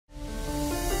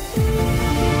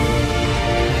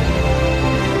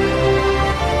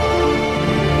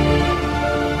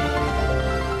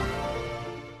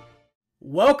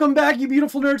Welcome back, you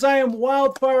beautiful nerds. I am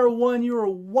Wildfire1. You are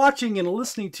watching and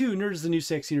listening to Nerds the New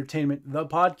Sexy Entertainment, the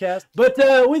podcast. But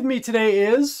with me today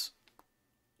is...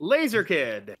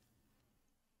 Laserkid.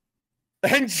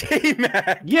 And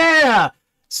Jmac. Yeah!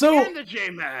 And the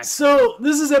Jmac. So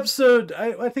this is episode,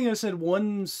 I think I said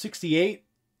 168.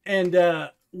 And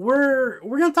we're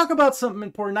going to talk about something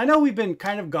important. I know we've been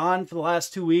kind of gone for the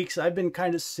last 2 weeks. I've been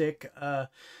kind of sick.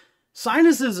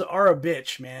 Sinuses are a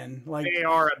bitch, man. Like they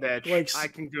are a bitch. Like, I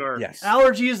concur. Yes.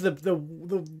 Allergies,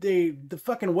 the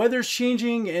fucking weather's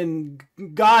changing, and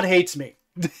God hates me.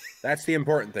 That's the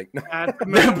important thing.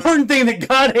 The important thing that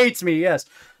God hates me. Yes.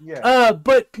 Yeah.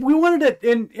 But we wanted to,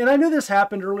 and I know this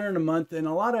happened earlier in the month, and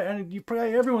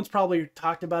everyone's probably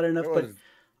talked about it enough. But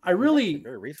I really,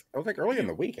 very recent. It was like early in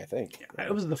the week, I think.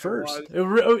 It was the first.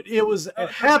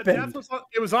 It happened.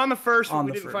 It was on the first. On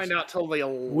we the didn't first. find out till the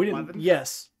 11th. We didn't.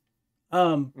 Yes.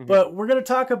 But we're gonna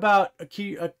talk about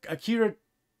Akira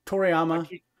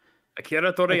Toriyama.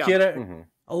 Akira Toriyama.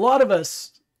 A lot of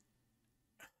us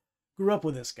grew up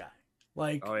with this guy.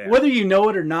 Like, Oh, yeah. whether you know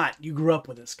it or not, you grew up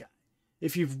with this guy.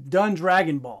 If you've done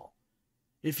Dragon Ball,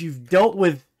 if you've dealt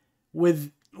with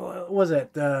what was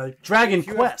it, Dragon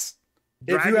Quest.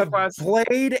 If you have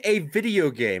played a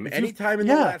video game anytime in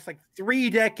the last like 3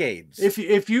 decades,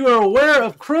 if you are aware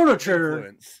of Chrono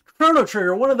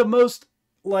Trigger, one of the most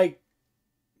like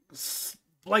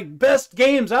best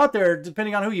games out there,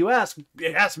 depending on who you ask.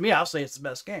 Ask me, I'll say it's the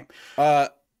best game.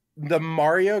 The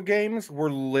Mario games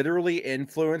were literally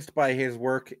influenced by his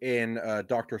work in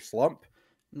Dr. Slump.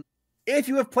 If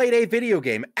you have played a video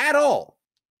game at all,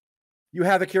 you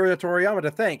have Akira Toriyama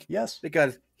to thank. Yes.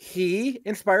 Because he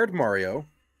inspired Mario,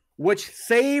 which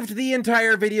saved the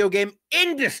entire video game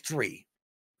industry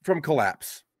from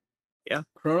collapse. Yeah.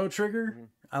 Chrono Trigger,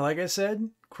 like I said,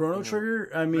 Chrono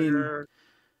Trigger, I mean...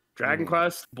 Dragon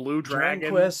Quest, Blue Dragon.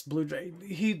 Dragon Quest, Blue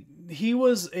Dragon. He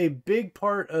was a big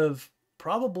part of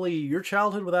probably your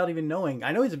childhood without even knowing.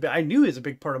 I knew he's a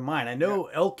big part of mine. I know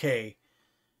LK.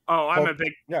 Oh,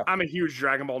 I'm a huge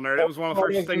Dragon Ball nerd. It was one of the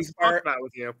first things to talk about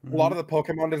with you. A lot of the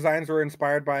Pokemon designs were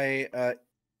inspired by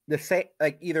the same,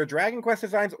 like either Dragon Quest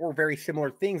designs or very similar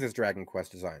things as Dragon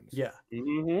Quest designs. Yeah.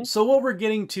 Mm-hmm. So what we're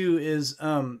getting to is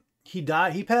he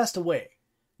died. He passed away.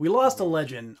 We lost a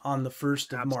legend on the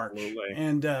 1st of March.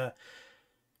 And I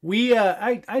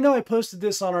know I posted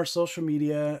this on our social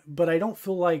media, but I don't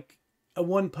feel like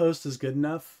one post is good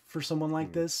enough for someone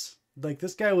like this. Like,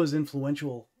 this guy was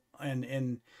influential,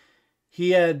 and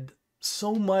he had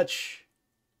so much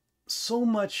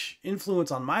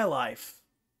influence on my life,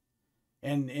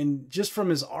 and just from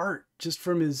his art, just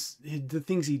from the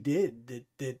things he did,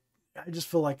 that I just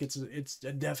feel like it's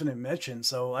a definite mention.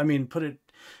 So I mean,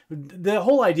 the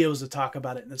whole idea was to talk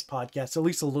about it in this podcast, at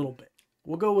least a little bit.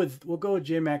 We'll go with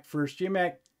Jmac first.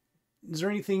 Jmac, is there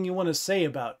anything you want to say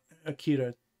about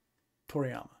Akira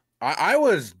Toriyama? I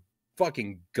was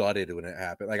fucking gutted when it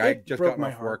happened. Like, I just got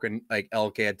off work and like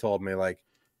LK had told me like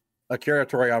Akira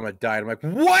Toriyama died. I'm like,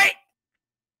 what?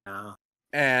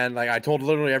 And like I told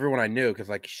literally everyone I knew, because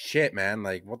like, shit, man,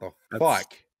 like what the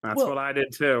fuck? That's what I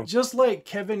did too. Just like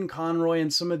Kevin Conroy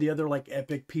and some of the other like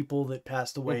epic people that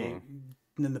passed away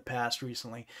in the past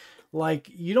recently. Like,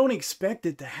 you don't expect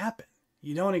it to happen.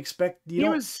 You don't expect... he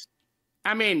was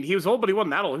old, but he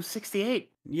wasn't that old. He was 68.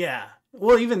 Yeah.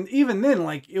 Well, even then,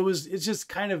 like, it's just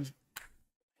kind of...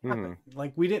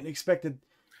 Like, we didn't expect it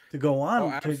to go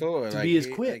on to be as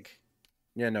quick. Like,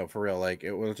 yeah, no, for real. Like,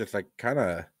 it was just like kind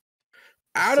of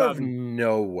out of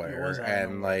nowhere.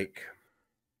 And like...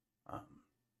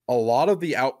 a lot of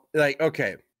the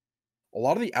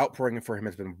outpouring for him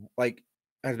has been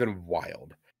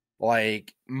wild.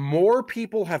 Like, more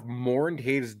people have mourned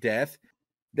his death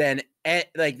than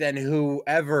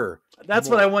whoever. That's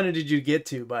what I wanted you to get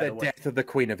to, by the way. The death of the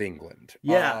Queen of England.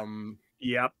 Yeah.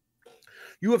 Yep.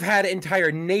 You have had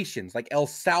entire nations like El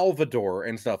Salvador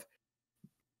and stuff.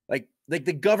 Like the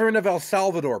government of El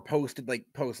Salvador posted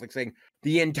posts saying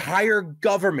the entire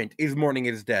government is mourning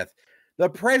his death. The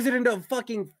president of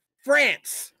fucking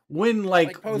France, when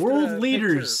like world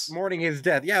leaders mourning his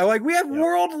death. Yeah, like we have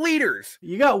world leaders.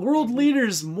 You got world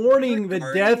leaders mourning the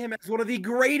death. Him as one of the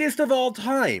greatest of all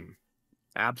time.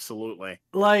 Absolutely.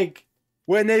 Like,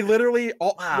 when they literally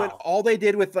all they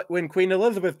did when Queen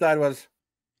Elizabeth died was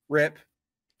rip.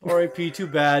 R.I.P. Too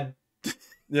bad.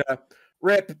 Yeah,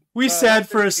 rip. We sad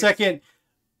for a second.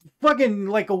 Fucking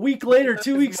like a week later,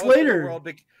 2 weeks later.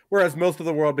 Whereas most of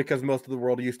the world, because most of the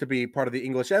world used to be part of the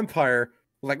English Empire,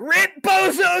 was like, rip,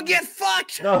 bozo, get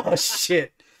fucked! Oh,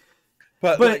 shit.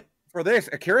 But like, for this,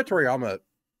 Akira Toriyama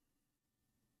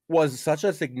was such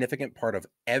a significant part of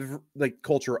every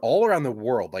culture all around the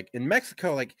world. Like, in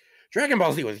Mexico, like, Dragon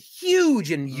Ball Z was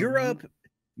huge in Europe,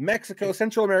 Mexico,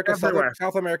 Central America,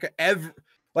 South America,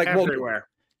 everywhere.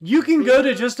 You can go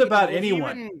to just about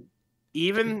anyone.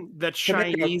 Even the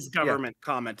Chinese government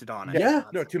commented on it. Yeah.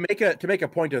 No, to make a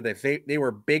point of this, they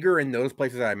were bigger in those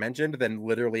places I mentioned than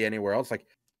literally anywhere else. Like,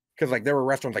 because like there were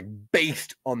restaurants like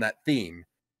based on that theme.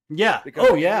 Yeah. Because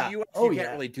oh yeah. In the US, you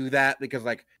can't really do that because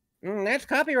like that's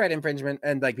copyright infringement,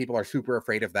 and like people are super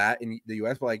afraid of that in the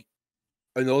US. But like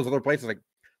in those other places,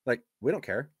 like we don't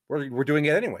care. We're doing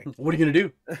it anyway. What are you gonna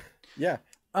do? Yeah.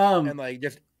 And like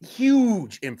just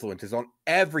huge influences on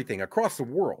everything across the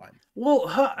world. Well,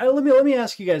 let me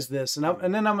ask you guys this, and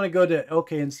then I'm going to go to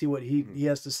LK and see what he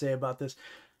has to say about this.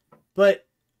 But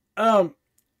how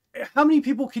many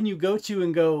people can you go to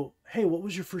and go, "Hey, what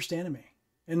was your first anime?"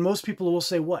 And most people will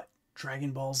say, "What?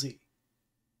 Dragon Ball Z."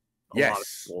 A lot of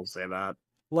people will say that.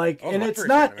 Like, and it's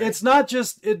not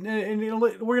just, and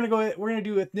we're gonna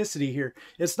do ethnicity here.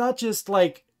 It's not just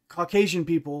like Caucasian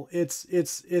people.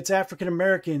 It's African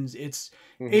Americans. It's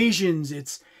Asians.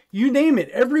 It's, you name it.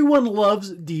 Everyone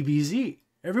loves DBZ.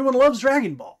 Everyone loves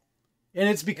Dragon Ball, and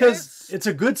it's because it's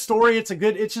a good story.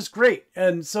 It's just great.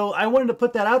 And so I wanted to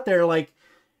put that out there. Like,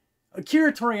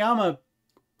 Akira Toriyama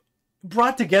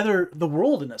brought together the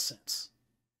world in a sense.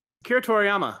 Akira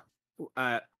Toriyama,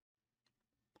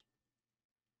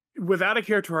 without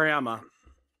Akira Toriyama,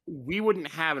 we wouldn't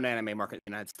have an anime market in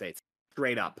the United States.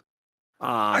 Straight up.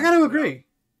 I got to agree.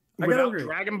 Without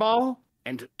Dragon Ball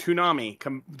and Toonami,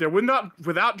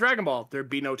 without Dragon Ball, there'd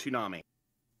be no Toonami.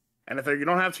 And if you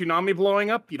don't have Toonami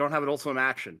blowing up, you don't have Adult Swim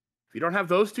action. If you don't have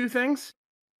those two things,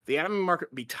 the anime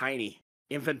market would be tiny,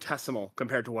 infinitesimal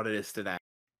compared to what it is today.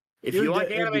 If you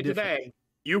like anime today,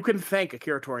 you can thank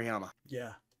Akira Toriyama.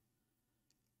 Yeah.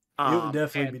 It would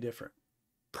definitely be different.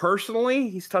 Personally,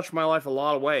 he's touched my life a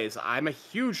lot of ways. I'm a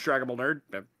huge Dragon Ball nerd.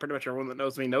 Pretty much everyone that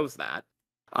knows me knows that.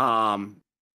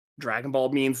 Dragon Ball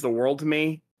means the world to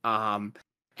me.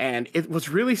 And it was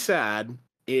really sad.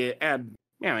 I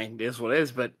mean, it is what it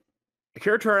is, but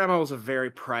Akira Toriyama was a very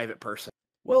private person.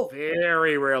 Well,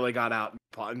 very rarely got out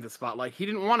in the spotlight. He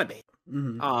didn't want to be.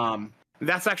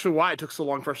 That's actually why it took so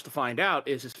long for us to find out,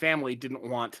 is his family didn't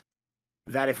want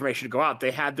that information to go out.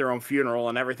 They had their own funeral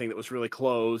and everything that was really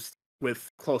closed with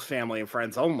close family and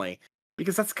friends only,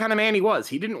 because that's the kind of man he was.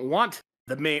 He didn't want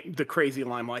the crazy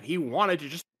limelight. He wanted to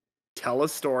just tell a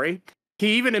story.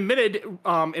 He even admitted in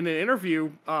an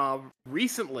interview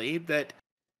recently that,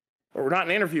 or not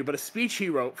an interview, but a speech he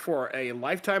wrote for a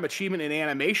Lifetime Achievement in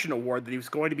Animation award that he was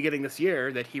going to be getting this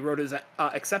year, that he wrote his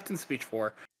acceptance speech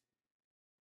for.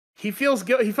 He felt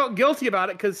guilty about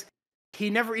it because he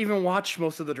never even watched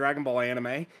most of the Dragon Ball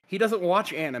anime. He doesn't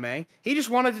watch anime. He just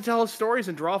wanted to tell his stories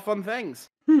and draw fun things.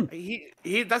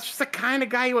 That's just the kind of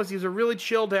guy he was. He was a really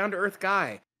chill, down-to-earth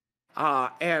guy.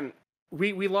 And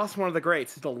we lost one of the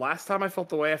greats. The last time I felt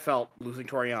the way I felt losing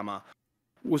Toriyama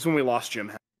was when we lost Jim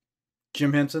Henson.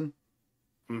 Jim Henson?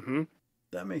 Mm-hmm.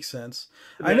 That makes sense.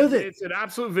 I know that it's an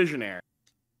absolute visionary.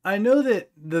 I know that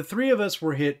the three of us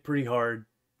were hit pretty hard.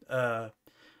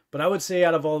 But I would say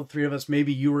out of all the three of us,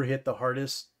 maybe you were hit the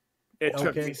hardest. It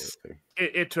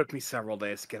took me several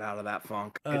days to get out of that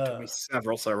funk. It took me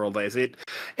several days.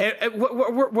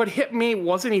 What hit me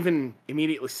wasn't even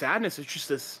immediately sadness. It's just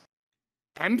this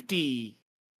empty,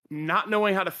 not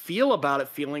knowing how to feel about it,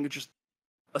 feeling just.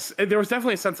 There was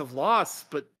definitely a sense of loss,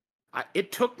 but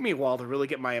it took me a while to really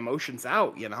get my emotions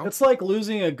out. You know, it's like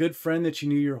losing a good friend that you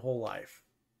knew your whole life.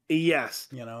 Yes.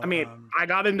 You know, I mean, I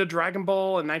got into Dragon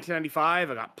Ball in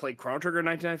 1995. I played Chrono Trigger in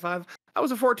 1995. I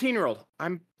was a 14-year-old.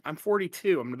 I'm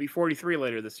 42. I'm going to be 43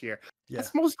 later this year. Yeah.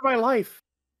 That's most of my life.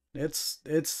 It's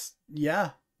that's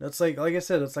like I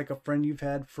said, it's like a friend you've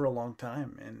had for a long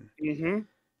time, and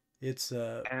it's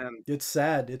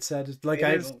sad. It's sad.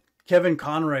 Kevin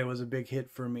Conroy was a big hit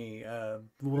for me.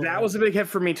 That was a big hit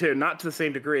for me too. Not to the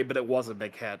same degree, but it was a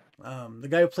big hit. The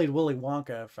guy who played Willy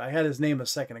Wonka, I had his name a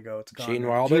second ago. It's gone. Gene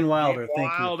Wilder. Gene Wilder.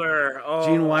 Thank you. Oh,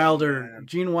 Gene Wilder. Man.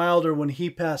 Gene Wilder. When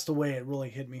he passed away, it really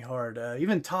hit me hard.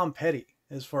 Even Tom Petty,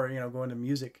 as far going to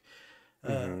music.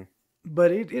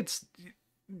 But it's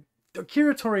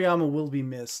Akira Toriyama will be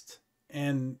missed,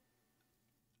 and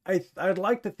I'd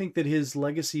like to think that his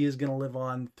legacy is going to live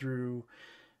on through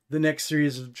the next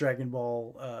series of Dragon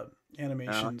Ball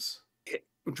animations.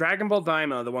 Dragon Ball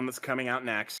Daima, the one that's coming out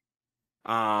next,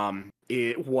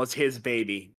 it was his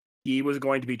baby. He was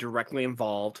going to be directly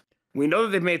involved. We know that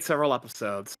they've made several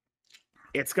episodes.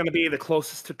 It's going to be the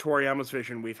closest to Toriyama's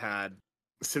vision we've had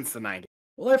since the 90s.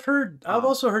 Well, I've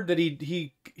also heard that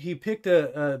he picked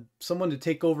someone to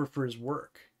take over for his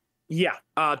work. Yeah,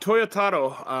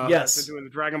 Toyotaro has been doing the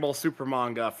Dragon Ball Super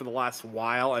manga for the last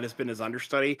while and has been his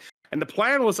understudy. And the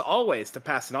plan was always to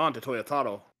pass it on to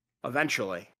Toyotaro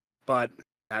eventually, but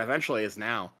that eventually is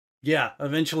now. Yeah,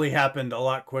 eventually happened a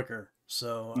lot quicker.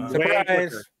 So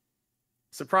Surprise!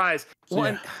 Surprise! So,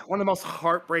 One of the most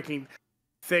heartbreaking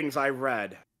things I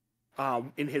read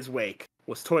in his wake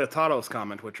was Toyotaro's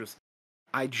comment, which was,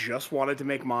 "I just wanted to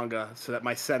make manga so that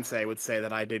my sensei would say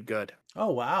that I did good." Oh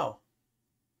wow!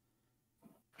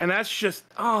 And that's just,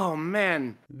 oh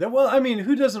man. Well, I mean,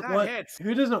 who doesn't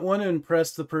That want to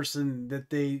impress the person that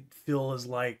they feel is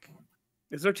like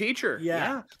is their teacher?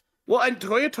 Yeah. Well, and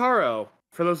Toyotaro,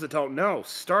 for those that don't know,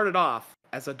 started off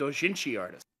as a doujinshi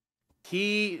artist.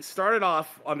 He started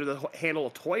off under the handle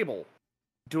of Toyble,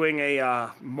 doing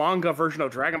a manga version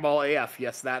of Dragon Ball AF.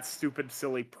 Yes, that stupid,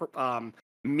 silly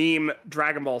meme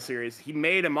Dragon Ball series. He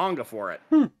made a manga for it.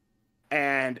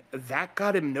 And that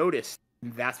got him noticed.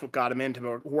 That's what got him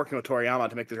into working with Toriyama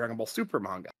to make the Dragon Ball Super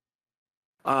manga.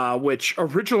 Which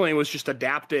originally was just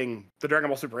adapting the Dragon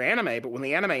Ball Super anime, but when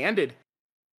the anime ended,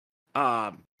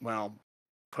 well,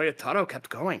 Toyotaro kept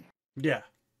going. Yeah.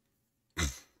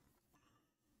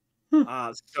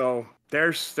 So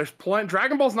there's plenty.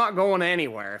 Dragon Ball's not going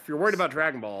anywhere. If you're worried about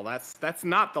Dragon Ball, that's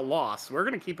not the loss. We're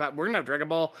gonna have Dragon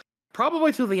Ball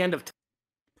probably till the end of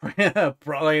Yeah,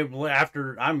 probably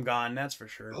after I'm gone, that's for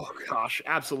sure. Oh gosh,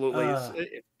 absolutely.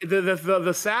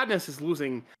 The sadness is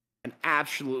losing an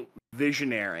absolute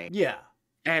visionary. Yeah.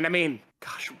 And I mean,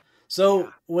 gosh.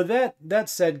 So with that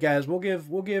said, guys, we'll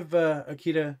give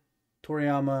Akira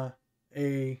Toriyama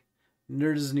a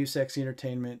Nerd is the New Sexy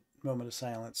Entertainment moment of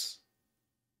silence.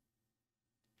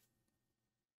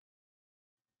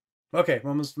 Okay,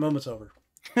 moment's over.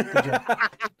 Good job.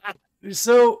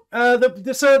 So,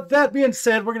 so that being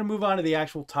said, we're gonna move on to the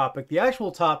actual topic. The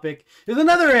actual topic is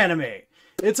another anime.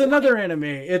 It's another anime.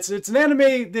 It's an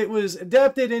anime that was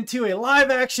adapted into a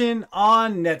live action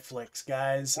on Netflix,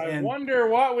 guys. I wonder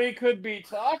what we could be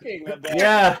talking about.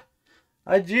 Yeah,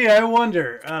 I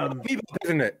wonder. Bebop,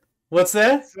 isn't it? What's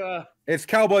that? It's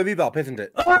Cowboy Bebop, isn't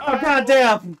it? Oh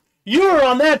goddamn! You were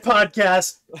on that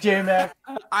podcast, Jmac.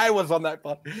 I was on that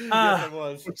podcast. Yes, I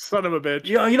was. Son of a bitch.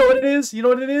 You know what it is? You know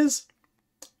what it is?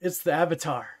 It's the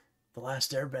Avatar, The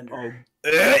Last Airbender.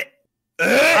 I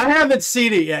haven't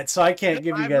seen it yet, so I can't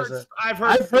give you guys I've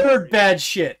heard bad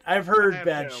shit. I've heard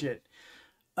bad shit.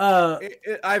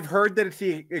 I've heard that it's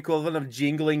the equivalent of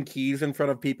jingling keys in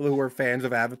front of people who are fans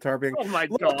of Avatar being, oh my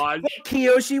look, god. look,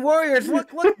 Kyoshi Warriors, look,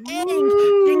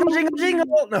 jingle, jingle,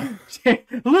 jingle. No.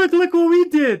 look what we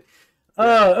did.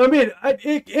 I mean,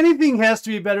 anything has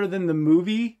to be better than the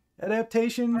movie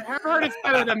adaptation. I've heard it's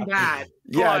better than that.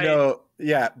 Yeah, no,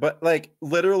 yeah, but like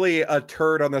literally a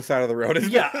turd on the side of the road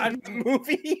is the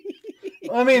movie.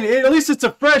 I mean, at least it's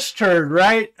a fresh turd,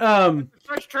 right?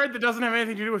 Fresh turd that doesn't have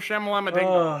anything to do with Shamalama Ding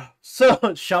Dong. So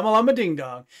Shamalama Ding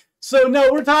Dong. So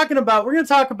no, we're going to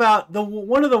talk about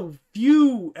one of the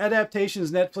few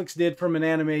adaptations Netflix did from an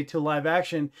anime to live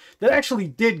action that actually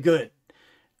did good.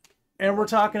 And we're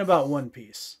talking about One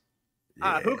Piece.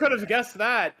 Who could have guessed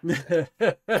that?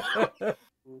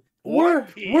 Where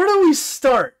do we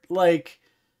start? Like,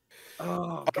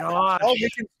 oh god. Oh, we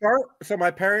can start. So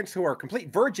my parents, who are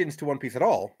complete virgins to One Piece at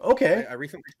all, okay, I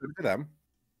recently showed it to them.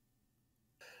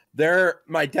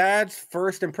 My dad's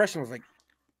first impression was like,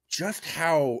 just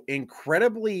how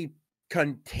incredibly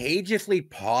contagiously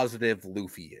positive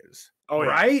Luffy is. Oh,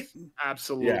 right?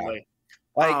 Absolutely.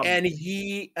 Yeah. And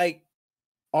he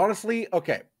honestly,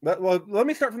 okay. Let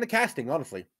me start from the casting.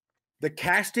 Honestly, the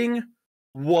casting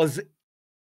was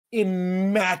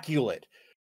immaculate.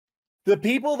 The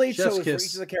people they chose for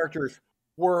each of the characters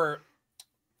were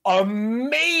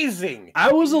amazing.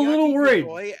 I was a little worried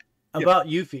about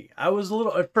Yuffie. I was a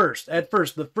little at first.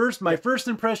 My first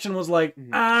impression was like,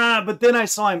 but then I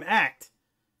saw him act.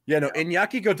 Yeah, no,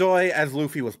 Iñaki Godoy as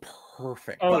Luffy was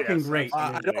perfect. Fucking great.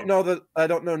 I don't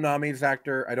know Nami's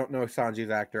actor. I don't know Sanji's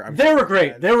actor. They were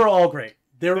great. They were all great.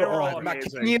 They were all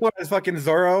Kenyu as fucking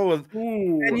Zoro.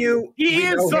 He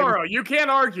is Zoro. You can't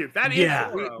argue. That is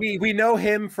Zoro. We know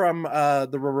him from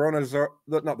the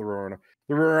Rurouni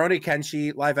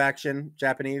Kenshi live action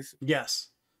Japanese. Yes.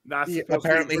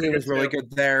 Apparently he was really good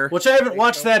there. Which I haven't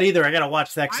watched that either. I gotta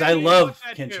watch that because I love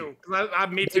Kenshi.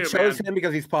 Me too. They chose him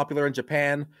because he's popular in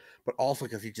Japan, but also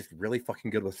because he's just really fucking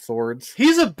good with swords.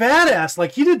 He's a badass.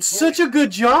 Like, he did such a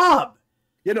good job.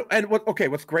 You know, and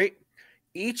what's great?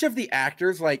 Each of the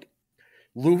actors, like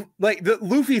the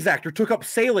Luffy's actor took up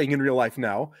sailing in real life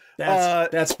now.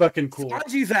 That's fucking cool.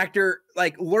 Sanji's actor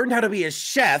learned how to be a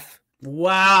chef.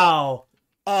 Wow.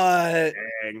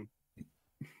 Dang.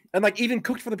 And even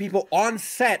cooked for the people on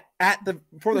set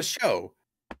for the show.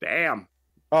 Damn.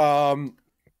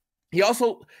 He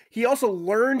also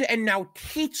learned and now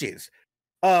teaches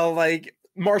like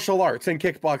martial arts and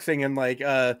kickboxing and like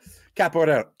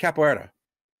capoeira.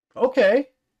 Okay.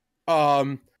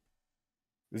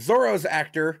 Zoro's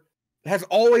actor has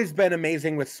always been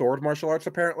amazing with sword martial arts,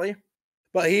 apparently.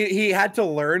 But he had to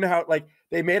learn how, like,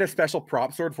 they made a special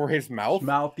prop sword for his mouth.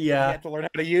 Yeah. He had to learn how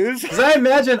to use. Because I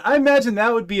imagine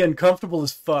that would be uncomfortable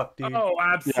as fuck, dude. Oh,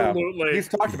 absolutely. Yeah. He's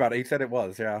talked about it. He said it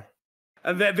was, yeah.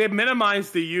 And they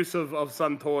minimized the use of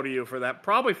Suntorio for that,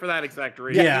 probably for that exact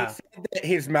reason. Yeah. He said that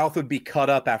his mouth would be cut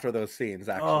up after those scenes,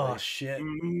 actually. Oh, shit.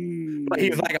 But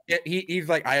he's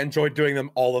like, I enjoyed doing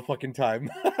them all the fucking time.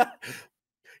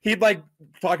 He'd like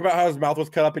talk about how his mouth was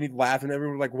cut up and he'd laugh and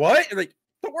everyone was like, what? And like,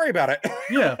 don't worry about it.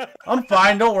 Yeah, I'm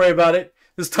fine. Don't worry about it.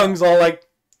 His tongue's all like,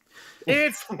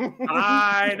 it's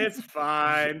fine. It's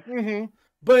fine. Mm-hmm.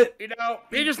 But you know,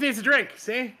 he just needs a drink.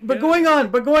 See. But going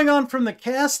on from the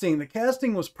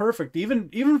casting was perfect.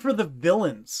 Even for the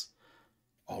villains.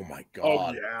 Oh my Oh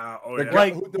god. yeah. Oh the yeah.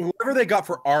 like whoever they got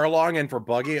for Arlong and for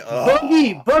Buggy.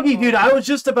 Buggy, dude. I was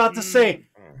just about to say,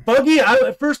 Buggy.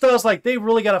 At first I was like, they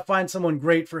really got to find someone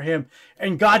great for him,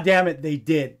 and god damn it, they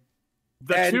did.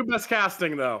 The two best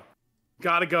casting though,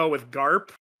 gotta go with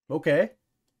Garp. Okay.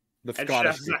 The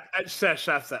Scottish. Chef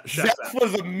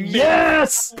was amazing.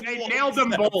 Yes. They nailed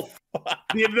them both.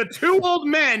 The two old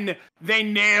men, they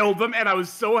nailed them, and I was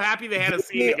so happy they had a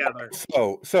scene together.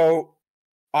 So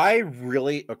I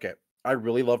really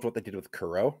loved what they did with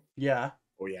Kuro. Yeah.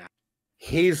 Oh yeah.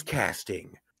 His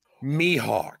casting,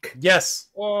 Mihawk. Yes.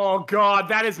 Oh god,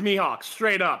 that is Mihawk,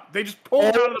 straight up. They just pulled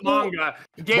it out of the manga,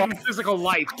 gave him physical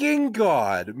life. Fucking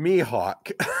god,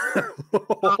 Mihawk.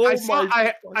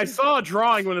 I saw a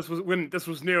drawing when this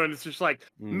was new, and it's just like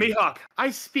Mihawk. I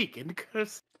speak in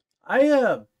curse.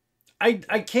 I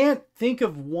can't think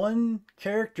of one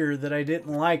character that I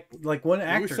didn't like one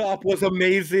actor. Usopp was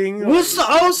amazing.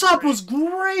 Usopp was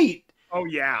great. Oh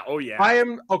yeah.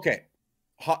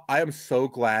 I am so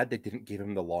glad they didn't give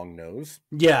him the long nose.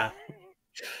 Yeah.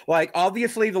 Like,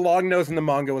 obviously, the long nose in the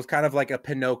manga was kind of like a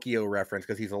Pinocchio reference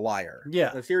because he's a liar.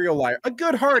 Yeah. A serial liar. A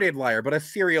good-hearted liar, but a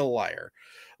serial liar.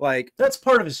 Like, that's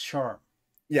part of his charm.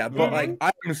 Yeah, but like,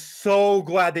 I'm so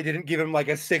glad they didn't give him like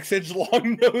a 6-inch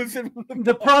long nose.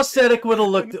 The prosthetic would have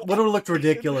looked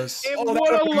ridiculous. It would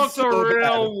have looked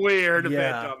real weird if they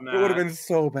had done that. It would have been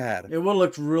so bad. It would have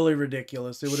looked really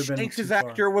ridiculous. It would have been. Shanks'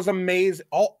 actor was amazing.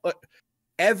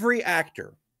 Every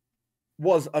actor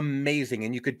was amazing,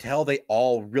 and you could tell they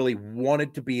all really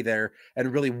wanted to be there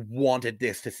and really wanted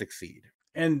this to succeed.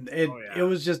 And it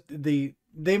was just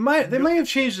they might have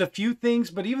changed a few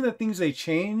things, but even the things they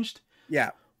changed,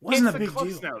 wasn't a big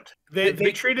deal. Note.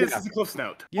 They treated it as a Cliff's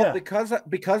Note. Yeah, because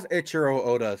Ichiro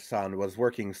Oda-san was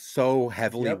working so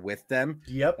heavily with them.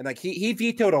 Yep, and like he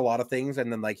vetoed a lot of things,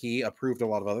 and then like he approved a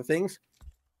lot of other things.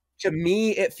 To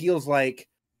me, it feels like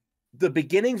the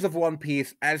beginnings of One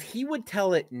Piece, as he would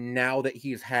tell it now that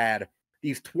he's had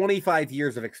these 25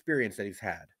 years of experience that he's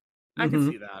had. I can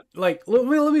see that. Like, let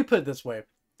me put it this way.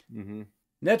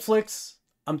 Netflix,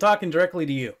 I'm talking directly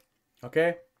to you.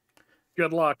 Okay?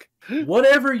 Good luck.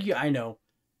 Whatever I know,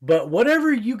 but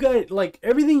whatever you guys, like,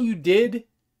 everything you did,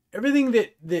 everything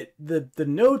that the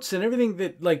notes and everything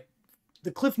that, like,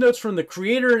 the cliff notes from the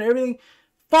creator and everything,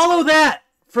 follow that.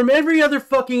 From every other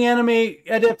fucking anime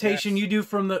adaptation you do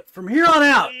from here on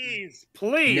out.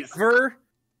 Please. Never,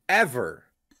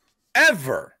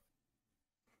 ever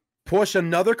push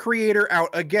another creator out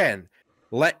again.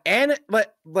 Let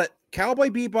Cowboy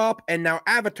Bebop and now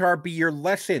Avatar be your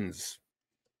lessons.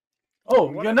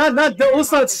 Oh, you're not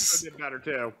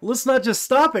let's not just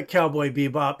stop at Cowboy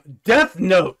Bebop. Death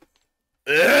Note.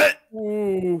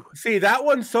 Ooh. See, that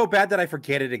one's so bad that I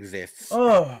forget it exists.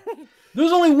 Oh.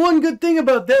 There's only one good thing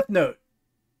about Death Note.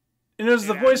 And it was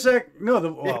the voice act.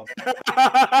 No,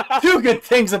 two good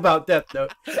things about Death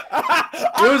Note.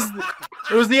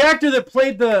 It was the actor that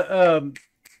played the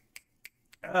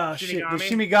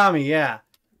Shinigami, yeah.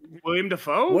 William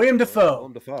Dafoe? William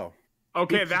Dafoe.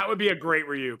 Okay, that would be a great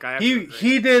Ryuk.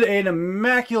 He did an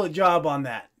immaculate job on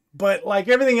that. But like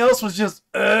everything else was just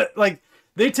like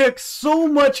they took so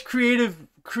much creative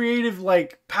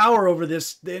like power over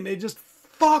this, and they just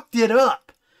fucked it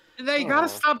up. They gotta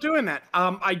stop doing that.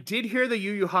 I did hear the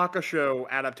Yu Yu Hakusho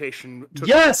adaptation took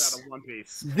out of One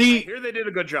Piece. I hear they did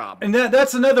a good job. And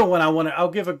that's another one I'll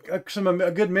give a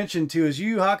good mention to is Yu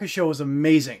Yu Hakusho was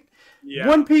amazing. Yeah.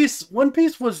 One Piece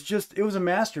was just, it was a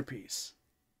masterpiece.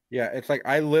 Yeah, it's like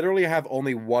I literally have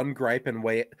only one gripe and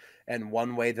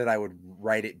one way that I would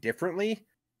write it differently,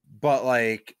 but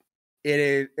like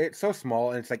it's so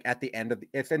small, and it's like at the end of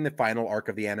it's in the final arc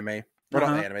of the anime. Or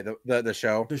not the anime, the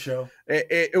show. The show.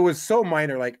 It was so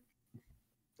minor. Like,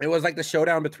 it was like the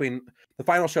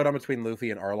final showdown between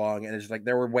Luffy and Arlong, and it's just like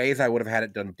there were ways I would have had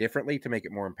it done differently to make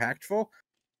it more impactful.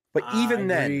 But even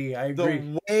I agree.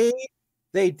 the way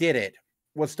they did it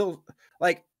was still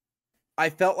like, I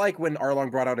felt like when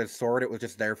Arlong brought out his sword, it was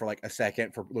just there for like a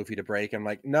second for Luffy to break. I'm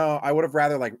like, no, I would have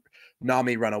rather like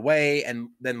Nami run away and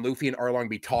then Luffy and Arlong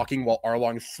be talking while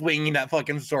Arlong's swinging that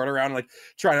fucking sword around, like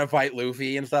trying to fight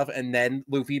Luffy and stuff, and then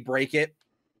Luffy break it.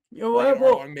 Like,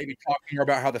 Arlong maybe talking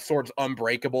about how the sword's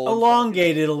unbreakable.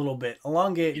 Elongated a little bit.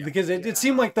 Because it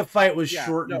seemed like the fight was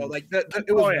shortened. No, like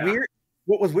it was weird.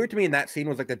 What was weird to me in that scene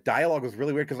was like the dialogue was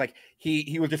really weird because like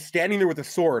he was just standing there with a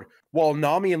sword while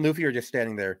Nami and Luffy are just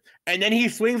standing there, and then he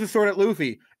swings the sword at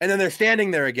Luffy, and then they're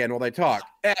standing there again while they talk.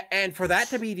 And for that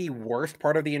to be the worst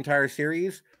part of the entire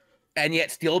series, and yet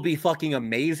still be fucking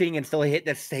amazing and still hit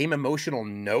the same emotional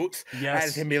notes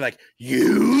as him being like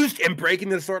used and breaking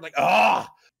the sword, like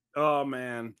oh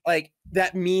man, like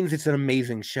that means it's an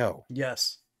amazing show.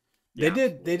 Yes. They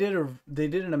did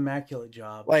an immaculate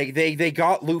job. Like they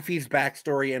got Luffy's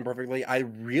backstory in perfectly. I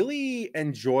really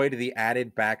enjoyed the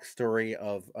added backstory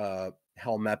of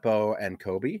Helmeppo and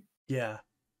Kobe. Yeah.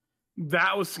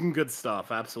 That was some good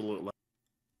stuff, absolutely.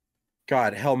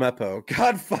 God, Helmeppo.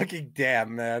 God fucking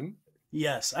damn, man.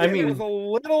 Yes. It was a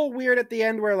little weird at the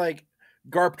end where like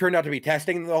Garp turned out to be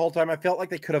testing the whole time. I felt like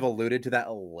they could have alluded to that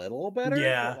a little better.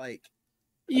 Yeah. But, like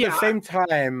at the same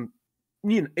time,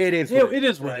 you know, it is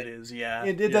what it is. Yeah.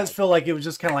 It does feel like it was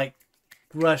just kind of like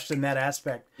rushed in that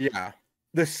aspect. Yeah.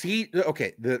 The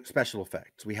special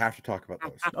effects. We have to talk about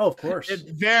those. Oh, of course. It's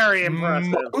very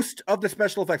impressive. Most of the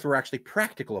special effects were actually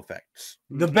practical effects.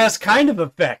 The best kind of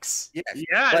effects.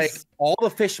 Yes. Like all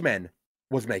the fishmen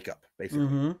was makeup, basically.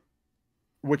 Mm-hmm.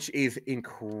 Which is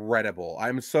incredible. I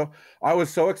was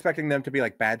so expecting them to be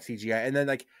like bad CGI. And then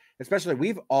like, especially we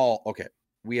have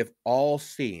all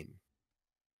seen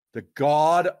the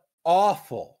god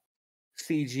awful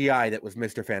CGI that was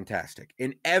Mr. Fantastic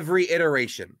in every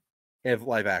iteration of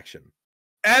live action.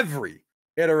 Every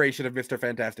iteration of Mr.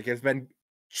 Fantastic has been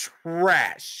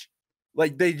trash.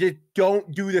 Like they just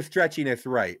don't do the stretchiness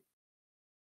right,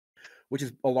 which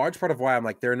is a large part of why I'm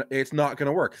like, it's not going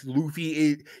to work.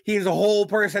 Luffy, his whole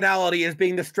personality is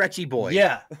being the stretchy boy.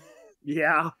 Yeah.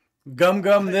 Yeah. Gum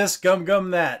this,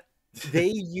 gum that. They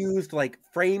used like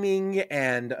framing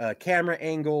and camera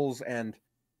angles and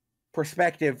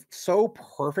perspective so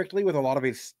perfectly with a lot of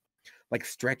his like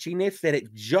stretchiness that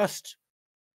it just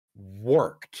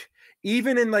worked.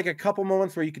 Even in like a couple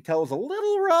moments where you could tell it was a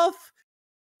little rough,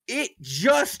 it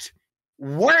just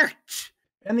worked.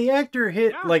 And the actor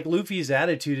hit like Luffy's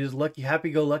attitude, his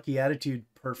happy-go-lucky attitude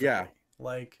perfectly. Yeah.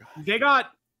 Like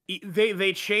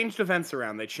they changed events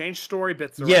around. They changed story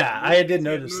bits around. Yeah, I did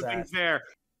notice that. There.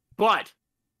 But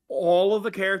all of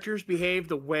the characters behave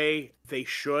the way they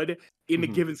should in the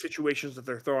given situations that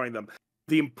they're throwing them.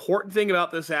 The important thing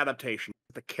about this adaptation,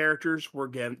 the characters were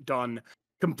done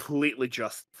completely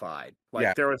justified.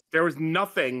 Like there was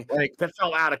nothing that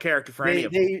fell out of character for any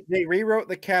of them. They rewrote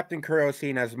the Captain Kuro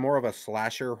scene as more of a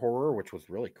slasher horror, which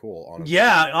was really cool, honestly.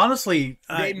 Yeah, honestly.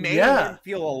 They made him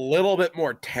feel a little bit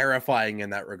more terrifying in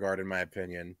that regard, in my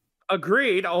opinion.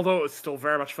 Agreed, although it still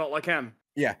very much felt like him.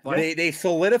 Yeah, they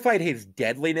solidified his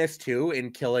deadliness too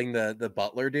in killing the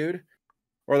butler dude,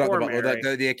 or not the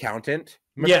butler, the accountant.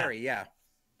 Mary,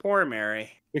 Poor Mary.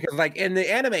 Because like in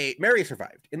the anime, Mary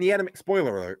survived. In the anime,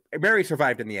 spoiler alert, Mary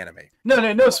survived in the anime.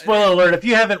 No spoiler alert. If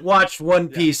you haven't watched One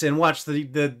Piece and watched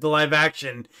the live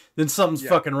action, then something's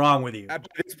fucking wrong with you. At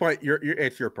this point,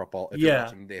 it's your fault if you're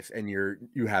watching this and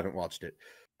you haven't watched it.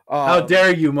 How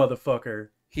dare you, motherfucker?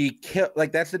 He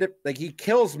he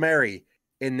kills Mary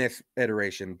in this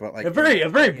iteration, but like a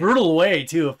very brutal way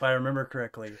too, if I remember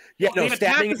correctly. Yeah,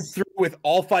 stabbing him through with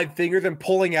all 5 fingers and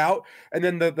pulling out, and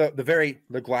then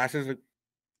the glasses.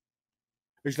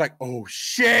 It's like, oh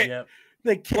shit! Yep.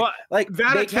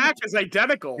 That attack is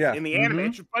identical in the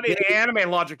anime. But in the anime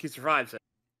logic, he survives it.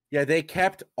 Yeah, they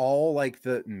kept all like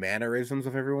the mannerisms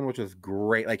of everyone, which was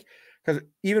great. Like, because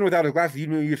even without his glasses,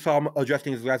 you saw him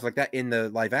adjusting his glasses like that in the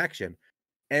live action.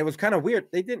 And it was kind of weird.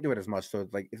 They didn't do it as much, so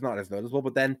it's not as noticeable.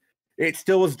 But then it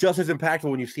still was just as impactful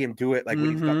when you see him do it. Like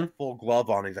when he's got the full glove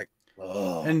on, he's like,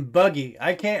 ugh. And Buggy,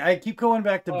 I keep going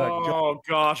back to Buggy. Oh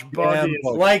gosh, Buggy.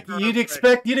 Like you'd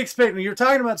expect when you're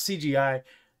talking about CGI,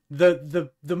 the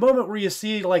moment where you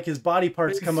see like his body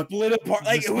parts come split apart,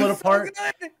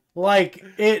 like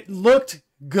it looked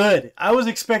good. I was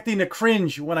expecting to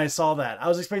cringe when I saw that. I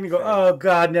was expecting to go, oh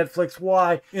god, Netflix,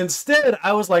 why? Instead,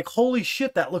 I was like, holy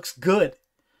shit, that looks good.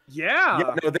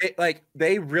 Yeah. No,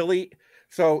 they really.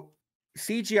 So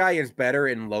CGI is better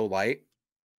in low light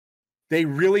they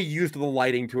really used the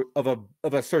lighting of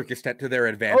a circus tent to their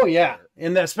advantage. Oh yeah,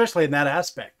 and especially in that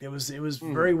aspect, it was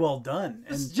very well done,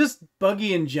 and just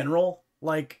Buggy in general,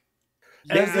 like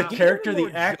as the character,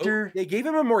 the actor, they gave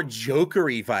him a more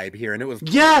jokery vibe here, and it was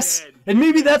yes, and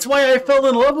maybe that's why I fell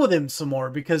in love with him some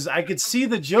more, because I could see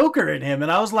the Joker in him,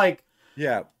 and I was like,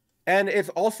 yeah. And it's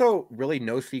also really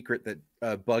no secret that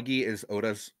Buggy is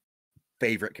Oda's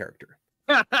favorite character.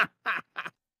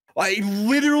 Like,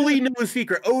 literally no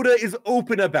secret. Oda is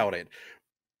open about it,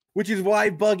 which is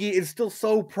why Buggy is still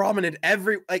so prominent.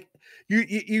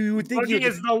 You would think Buggy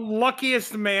is the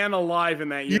luckiest man alive in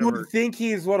that universe. You would think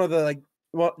he's one of the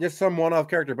just some one-off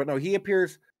character, but no, he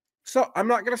appears. So I'm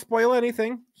not going to spoil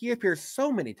anything. He appears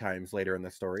so many times later in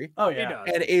the story. Oh yeah,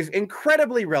 and is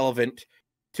incredibly relevant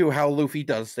to how Luffy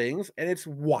does things, and it's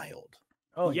wild.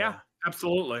 Oh yeah.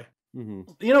 Absolutely.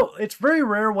 You know, it's very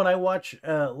rare when I watch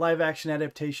a live action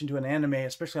adaptation to an anime,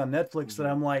 especially on Netflix, that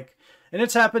I'm like, and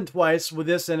it's happened twice with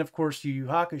this and of course Yu Yu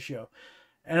Hakusho,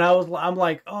 and I'm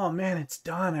like, oh man, it's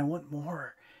done. I want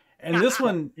more. And this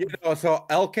one, so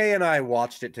LK and I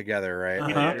watched it together,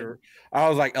 right? I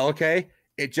was like, LK,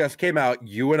 it just came out.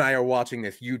 You and I are watching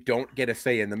this. You don't get a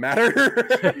say in the matter.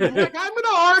 Like, I'm going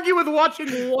to argue with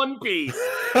watching One Piece.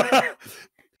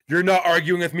 You're not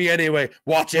arguing with me anyway.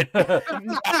 Watch it.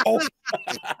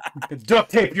 Duct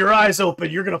tape your eyes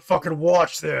open. You're going to fucking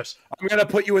watch this. I'm going to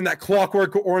put you in that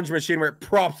Clockwork Orange machine where it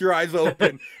props your eyes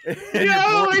open.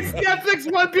 No, it's Netflix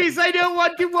One Piece. I don't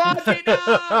want to watch it.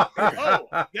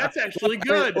 Oh, that's actually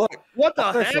good. Look, what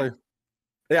the heck?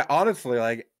 Yeah, honestly,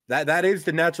 like that is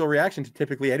the natural reaction to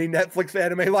typically any Netflix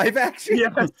anime live action.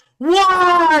 Yeah.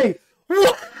 Why?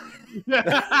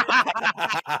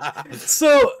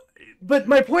 So... But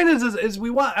my point is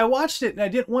I watched it and I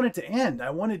didn't want it to end. I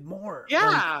wanted more.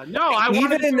 Yeah, I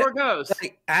wanted to see where it goes.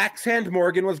 Like, Axe Hand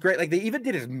Morgan was great. Like, they even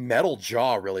did his metal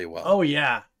jaw really well. Oh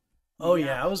yeah,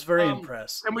 I was very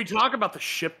impressed. And we talk about the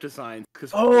ship designs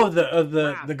because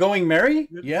the Going Merry,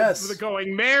 yes, the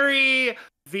Going Merry,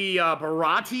 the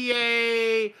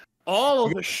Baratier, all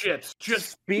of the ships.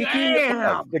 Just speaking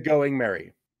of the Going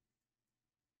Merry.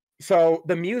 So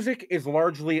the music is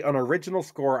largely an original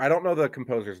score. I don't know the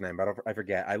composer's name, but I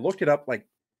forget. I looked it up like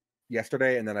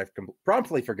yesterday, and then I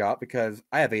promptly forgot because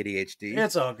I have ADHD.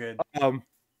 It's all good.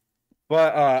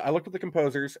 But I looked at the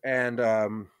composers,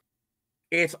 and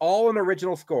it's all an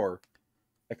original score,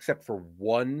 except for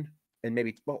one and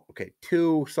maybe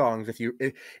two songs if you're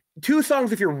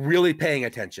really paying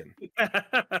attention.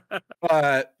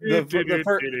 That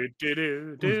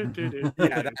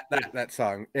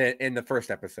song in the first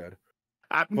episode.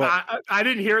 I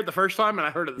didn't hear it the first time, and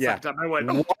I heard it the second time. I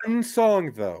went, one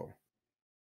song though,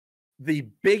 the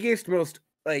biggest, most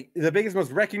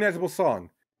recognizable song.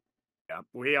 Yeah,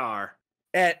 we are.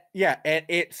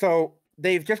 So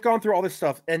they've just gone through all this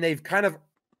stuff, and they've kind of.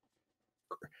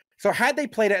 So had they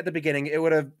played it at the beginning, it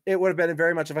would have been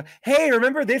very much of a, hey,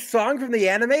 remember this song from the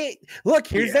anime? Look,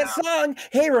 here's that song.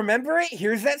 Hey, remember it?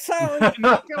 Here's that song. I'm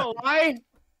not gonna lie,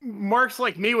 marks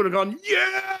like me would have gone,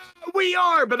 yeah, we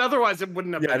are, but otherwise it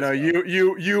wouldn't have. Yeah, no,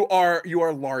 you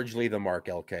are largely the mark,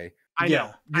 LK. I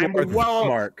know. You are the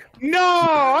mark. No,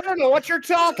 I don't know what you're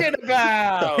talking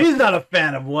about. He's not a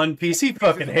fan of One Piece. He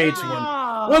fucking hates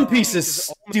One Piece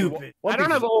is stupid. I don't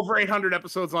have over 800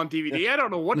 episodes on DVD. I don't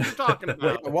know what you're talking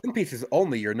about. One Piece is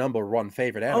only your number one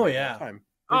favorite anime. Oh yeah. Time.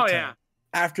 Yeah.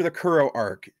 After the Kuro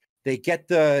arc, they get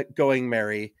the Going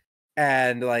Merry,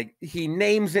 and like he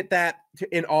names it that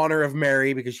in honor of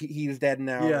Merry because he's dead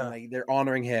now. Yeah. And, like, they're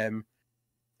honoring him,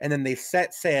 and then they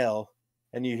set sail,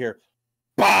 and you hear.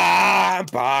 Bah,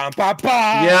 bah, bah,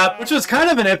 bah. Yeah, which was kind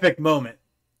of an epic moment.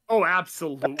 Oh,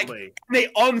 absolutely. Like, they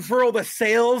unfurl the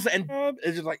sails, and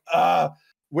it's just like,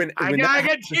 when I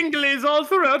get tinglies all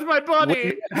throughout my body. When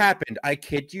it happened, I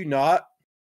kid you not,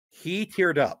 he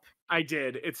teared up. I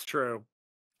did. It's true.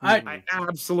 I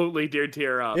absolutely did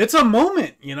tear up. It's a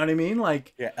moment. You know what I mean?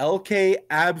 Like, yeah, LK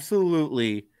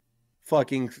absolutely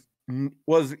fucking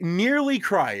was nearly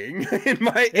crying in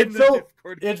my. It felt.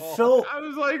 I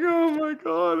was like, oh my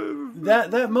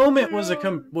god. That moment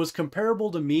was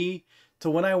comparable to me to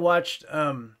when I watched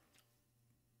the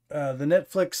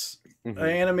Netflix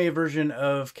anime version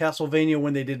of Castlevania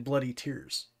when they did Bloody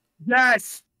Tears.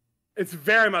 Yes, it's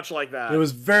very much like that. It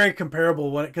was very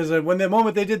comparable when the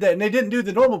moment they did that, and they didn't do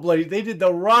the normal bloody, they did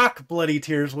the rock Bloody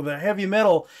Tears with a heavy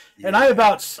metal, and I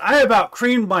about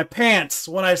creamed my pants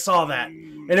when I saw that,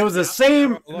 and it was the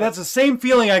same. That's the same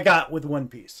feeling I got with One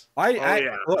Piece.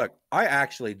 Look, I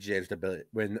actually jizzed a bit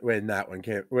when that one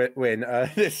came when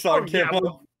this song came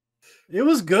up. It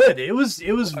was good. It was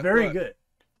very good.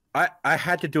 I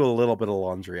had to do a little bit of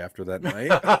laundry after that night.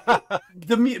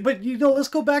 But let's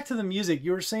go back to the music.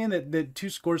 You were saying that the 2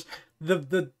 scores,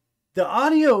 the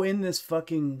audio in this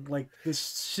fucking this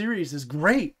series is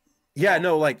great. Yeah,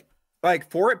 no, like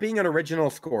for it being an original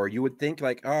score, you would think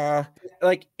like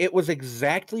it was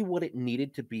exactly what it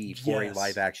needed to be for a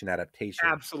live action adaptation.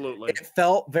 Absolutely. It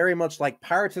felt very much like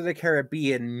Pirates of the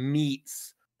Caribbean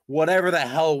meets whatever the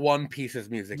hell One Piece's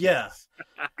music is.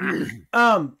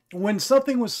 When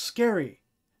something was scary,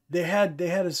 they had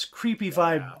this creepy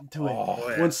vibe to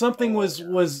it. When something was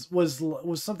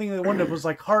something that was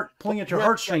like pulling at your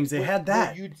heartstrings, they had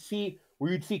that.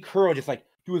 Where you'd see Kuro just like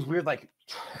do his weird like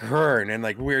turn and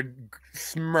like weird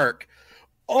smirk.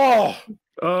 Oh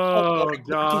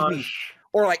gosh.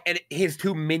 Or like, and his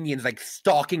 2 minions like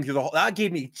stalking through the whole. That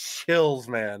gave me chills,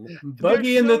 man.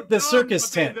 Buggy in the circus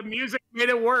tent. The music made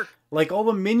it work. Like all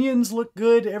the minions look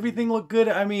good. Everything looked good.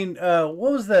 I mean, what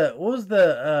was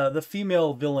the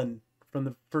female villain from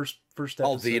the first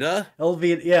episode?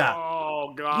 Alvida, yeah.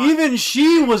 Oh god. Even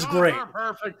she was great.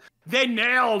 Perfect. They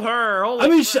nailed her. I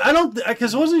mean, I don't,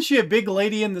 because wasn't she a big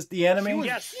lady in the anime? She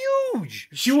was huge.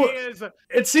 She was.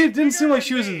 It didn't seem like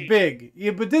she was as big. Yeah,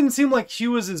 but it didn't seem like she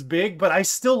was as big. But I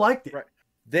still liked it. Right.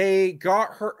 They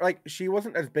got her she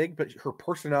wasn't as big, but her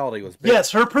personality was big.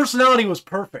 Yes, her personality was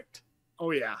perfect.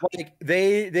 Oh yeah. Like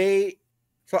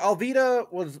so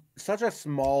Alvida was such a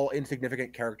small,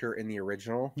 insignificant character in the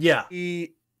original. Yeah.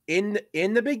 In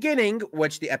the beginning,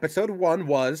 which the episode 1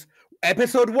 was.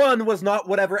 Episode 1 was not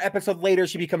whatever episode later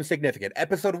she becomes significant.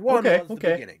 Episode 1 was the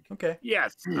beginning. Okay.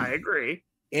 Yes, I agree.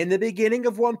 In the beginning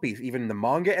of One Piece, even the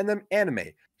manga and the anime,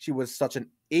 she was such an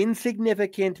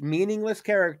insignificant, meaningless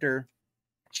character.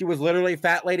 She was literally a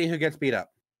fat lady who gets beat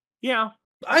up. Yeah.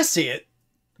 I see it.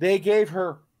 They gave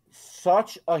her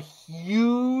such a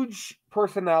huge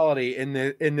personality in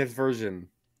this version.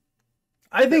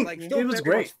 I think it was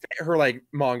great. Her like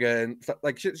manga and stuff,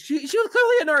 like she was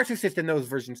clearly a narcissist in those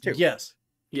versions too. Yes.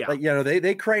 Yeah. Like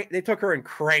they took her and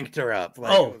cranked her up.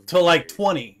 Like, to like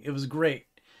 20. It was great.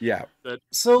 Yeah.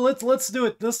 So let's do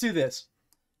it. Let's do this.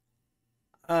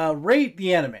 Rate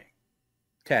the anime.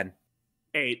 10.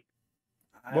 8.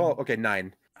 Well, okay,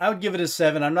 9. I would give it a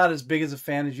 7. I'm not as big as a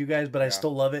fan as you guys, but I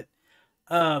still love it.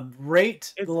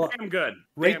 Rate. It's damn good.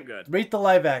 Damn good. Rate the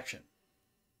live action.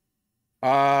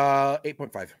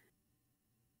 8.5.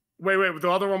 Wait,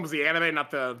 the other one was the anime, not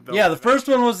the yeah, the first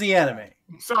one was the anime.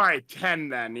 Sorry, 10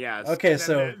 then, yes. Okay, then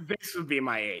so this would be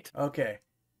my 8. Okay.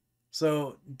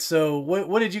 So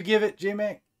what did you give it,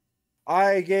 Jmac?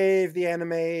 I gave the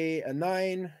anime a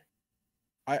 9.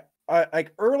 I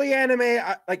like early anime,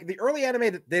 like the early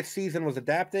anime that this season was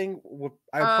adapting,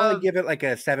 I would probably give it like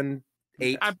a 7,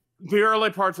 8. The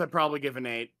early parts I'd probably give an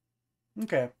 8.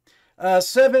 Okay.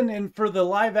 7, and for the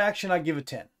live action, I give a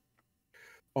 10.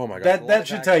 Oh my god, that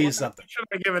should tell you something. Should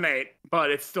I give an 8?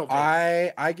 But it's still.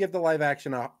 I give the live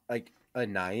action a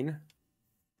 9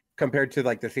 compared to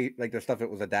like the stuff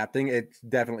it was adapting. It's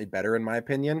definitely better in my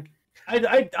opinion.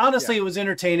 I honestly, it was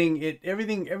entertaining.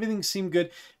 Everything seemed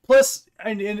good. Plus,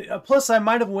 I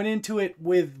might have went into it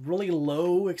with really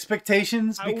low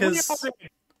expectations because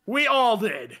we all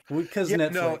did. Because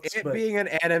Netflix. No, being an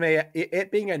anime,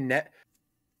 it being a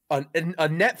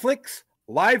Netflix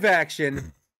live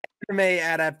action anime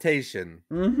adaptation.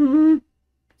 Mm-hmm.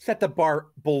 Set the bar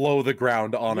below the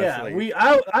ground, honestly.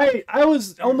 Yeah, I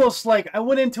was almost like I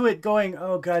went into it going,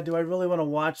 oh god, do I really want to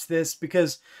watch this?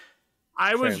 Because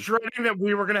I was dreading that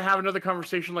we were going to have another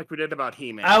conversation like we did about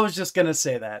He-Man. I was just going to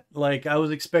say that. Like I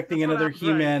was expecting another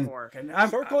He-Man.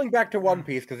 Circling back to One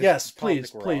Piece because yes,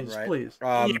 please.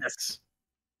 Yes.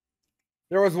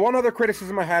 There was one other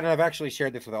criticism I had, and I've actually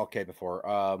shared this with LK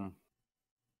before.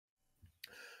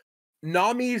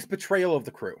 Nami's betrayal of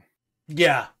the crew.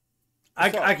 Yeah.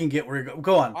 I can get where you're going.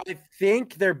 Go on. I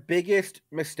think their biggest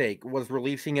mistake was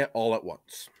releasing it all at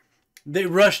once. They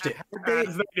rushed it.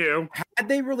 Had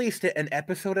they released it an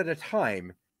episode at a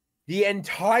time, the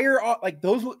entire like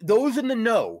those in the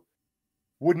know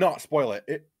would not spoil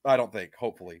it. I don't think.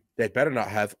 Hopefully, they better not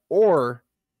have. Or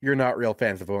you're not real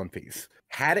fans of One Piece.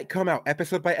 Had it come out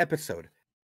episode by episode,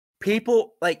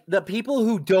 the people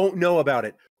who don't know about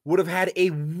it would have had a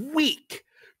week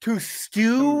to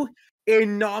stew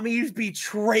in Nami's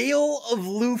betrayal of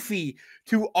Luffy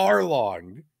to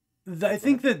Arlong. I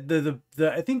think that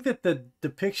the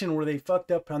depiction where they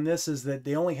fucked up on this is that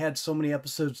they only had so many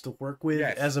episodes to work with,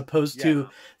 as opposed to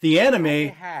the anime. If they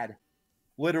had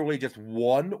literally just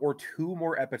 1 or 2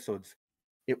 more episodes,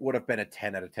 it would have been a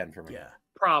 10 out of 10 for me. Yeah,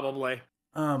 probably.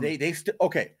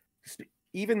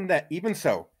 Even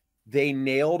so, they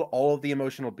nailed all of the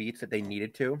emotional beats that they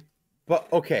needed to.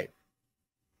 But okay,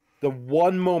 the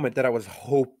one moment that I was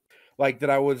that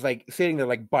I was like sitting there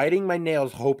like biting my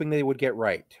nails hoping they would get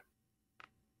right.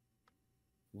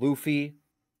 Luffy,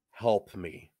 help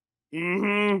me.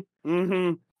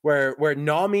 Where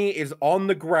Nami is on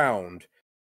the ground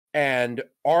and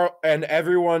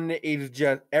everyone is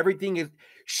just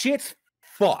shit's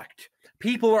fucked.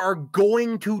 People are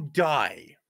going to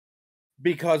die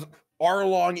because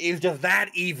Arlong is just that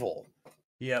evil.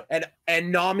 Yep.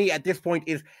 And Nami at this point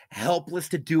is helpless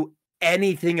to do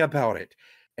anything about it.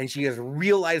 And she has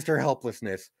realized her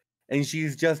helplessness and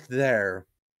she's just there.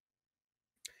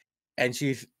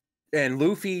 And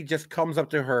Luffy just comes up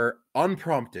to her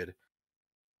unprompted,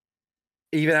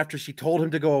 even after she told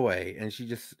him to go away, and she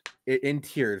just in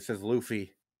tears says,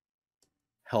 "Luffy,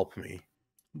 help me."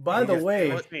 By the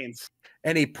way,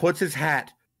 and he puts his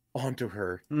hat onto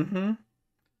her. Mm-hmm.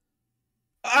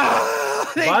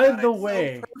 By the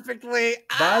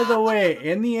way,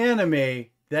 in the anime,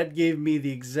 that gave me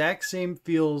the exact same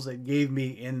feels it gave me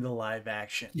in the live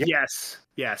action. Yes,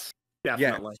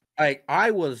 definitely. Yeah.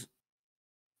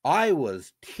 I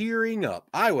was tearing up.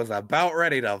 I was about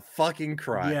ready to fucking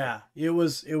cry. Yeah, it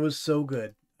was so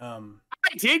good. I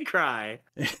did cry.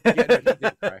 Yeah, no, he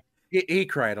did cry. He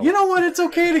cried a lot. You know what? It's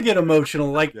okay to get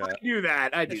emotional. Like I do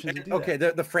that. Okay,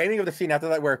 the framing of the scene after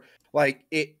that, where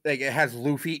it has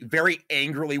Luffy very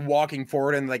angrily walking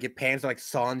forward, and like it pans to like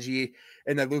Sanji,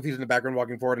 and then Luffy's in the background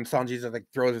walking forward, and Sanji just like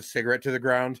throws a cigarette to the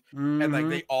ground, and like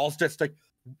they all just like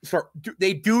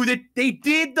they did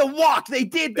the walk. They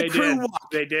did the crew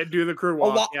walk. They did do the crew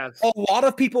walk. Yes. A lot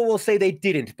of people will say they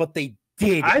didn't, but they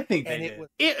did. I think they did.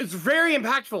 It's very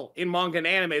impactful in manga and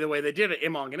anime the way they did it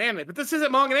in manga and anime, but this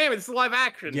isn't manga and anime. This is live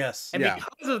action. Yes. And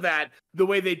because of that, the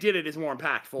way they did it is more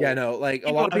impactful. Yeah, no, like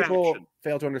a lot of people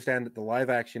fail to understand that the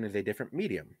live action is a different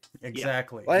medium.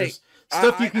 Exactly. Yeah. Like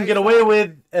stuff you can get away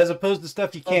with as opposed to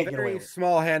stuff you can't get away with. A very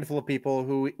small handful of people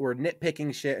who were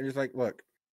nitpicking shit and just like, look,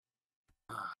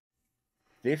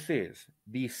 this is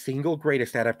the single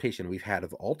greatest adaptation we've had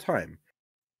of all time.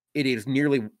 It is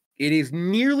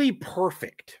nearly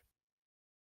perfect.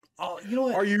 Oh, you know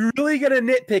what? Are you really gonna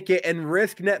nitpick it and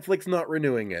risk Netflix not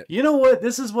renewing it? You know what?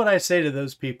 This is what I say to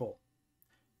those people.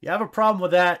 You have a problem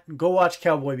with that? Go watch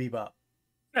Cowboy Bebop.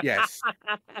 Yes.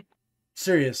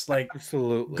 Serious, like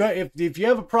absolutely. Go, if you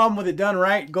have a problem with it done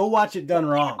right, go watch it done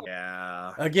wrong.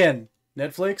 Yeah. Again,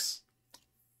 Netflix,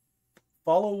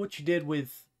 follow what you did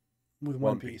with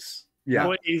One Piece.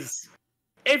 Yeah. Please.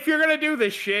 If you're gonna do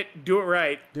this shit, do it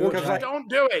right. Don't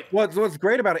do it. What's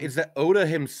great about it is that Oda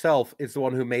himself is the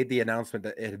one who made the announcement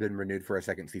that it had been renewed for a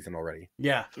second season already.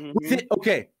 Yeah.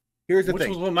 Okay, here's the thing.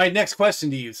 Which was my next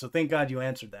question to you, so thank God you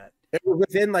answered that. It was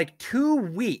within like 2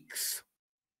 weeks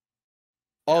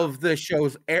of the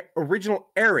show's original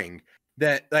airing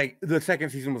that like the second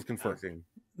season was confirmed.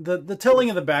 The telling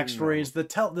of the backstories,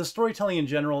 the storytelling in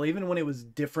general, even when it was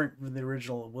different from the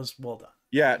original, was well done.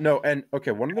 Yeah, no, and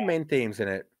okay, one of the main themes in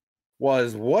it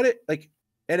was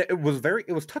and it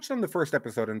was touched on the first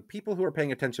episode, and people who are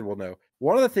paying attention will know.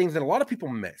 One of the things that a lot of people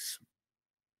miss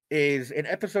is in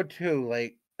episode 2,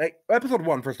 like episode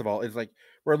 1, first of all, is like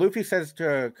where Luffy says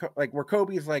to where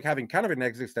Kobe's like having kind of an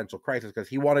existential crisis because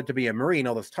he wanted to be a Marine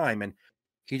all this time, and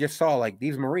he just saw like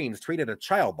these Marines treated a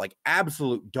child like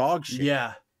absolute dog shit.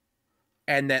 Yeah.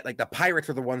 And that like the pirates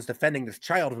are the ones defending this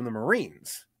child from the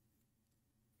Marines.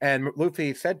 And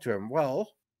Luffy said to him,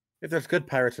 well, if there's good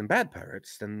pirates and bad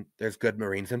pirates, then there's good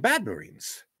Marines and bad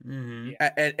Marines. Mm-hmm.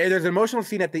 And there's an emotional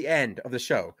scene at the end of the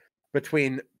show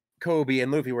between Kobe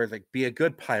and Luffy where it's like, be a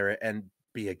good pirate and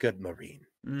be a good Marine.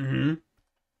 Mm-hmm.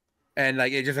 And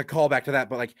like, it's just a callback to that.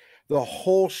 But like the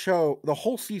whole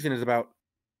season is about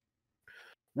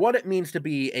what it means to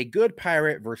be a good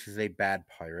pirate versus a bad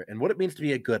pirate, and what it means to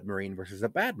be a good Marine versus a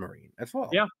bad Marine as well.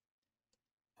 Yeah.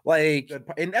 Like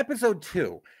in episode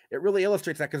 2, it really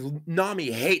illustrates that because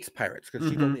Nami hates pirates because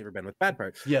she's only ever been with bad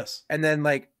pirates. Yes. And then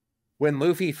like when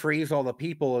Luffy frees all the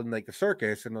people in like the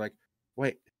circus, and they're like,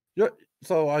 "Wait,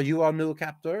 so are you our new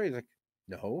captor?" He's like,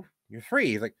 "No, you're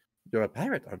free." He's like, "You're a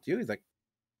pirate, aren't you?" He's like,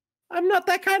 "I'm not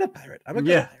that kind of pirate. I'm a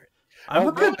good pirate. I'm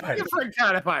a good pirate. Different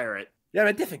kind of pirate." Yeah, I'm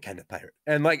a different kind of pirate.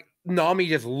 And like Nami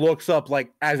just looks up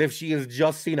like as if she has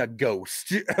just seen a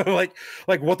ghost. like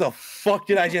what the fuck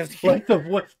did I just hear? Like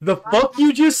the fuck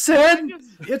you just said?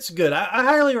 It's good. I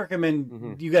highly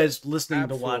recommend you guys listening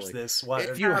to watch this.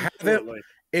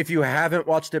 If you haven't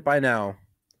watched it by now,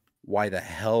 why the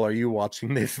hell are you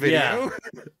watching this video?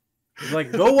 Yeah.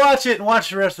 Like, go watch it and watch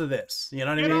the rest of this. You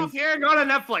know what I Get mean? off here, go to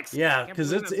Netflix. Yeah,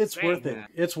 because it's worth it.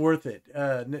 It's worth it.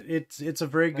 It's a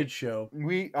very good show.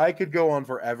 I could go on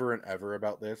forever and ever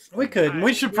about this. We could.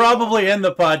 We should probably end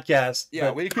the podcast.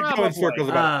 Yeah, we could go in circles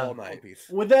about it all night.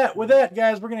 With that,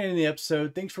 guys, we're gonna end the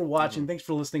episode. Thanks for watching. Thanks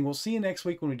for listening. We'll see you next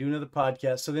week when we do another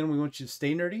podcast. So then we want you to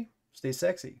stay nerdy, stay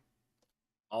sexy.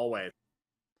 Always.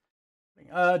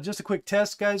 Just a quick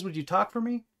test, guys. Would you talk for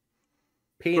me?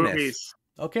 Penis. Boobies.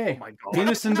 Okay. Oh my God.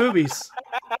 Penis and boobies.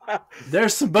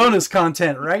 There's some bonus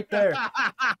content right there.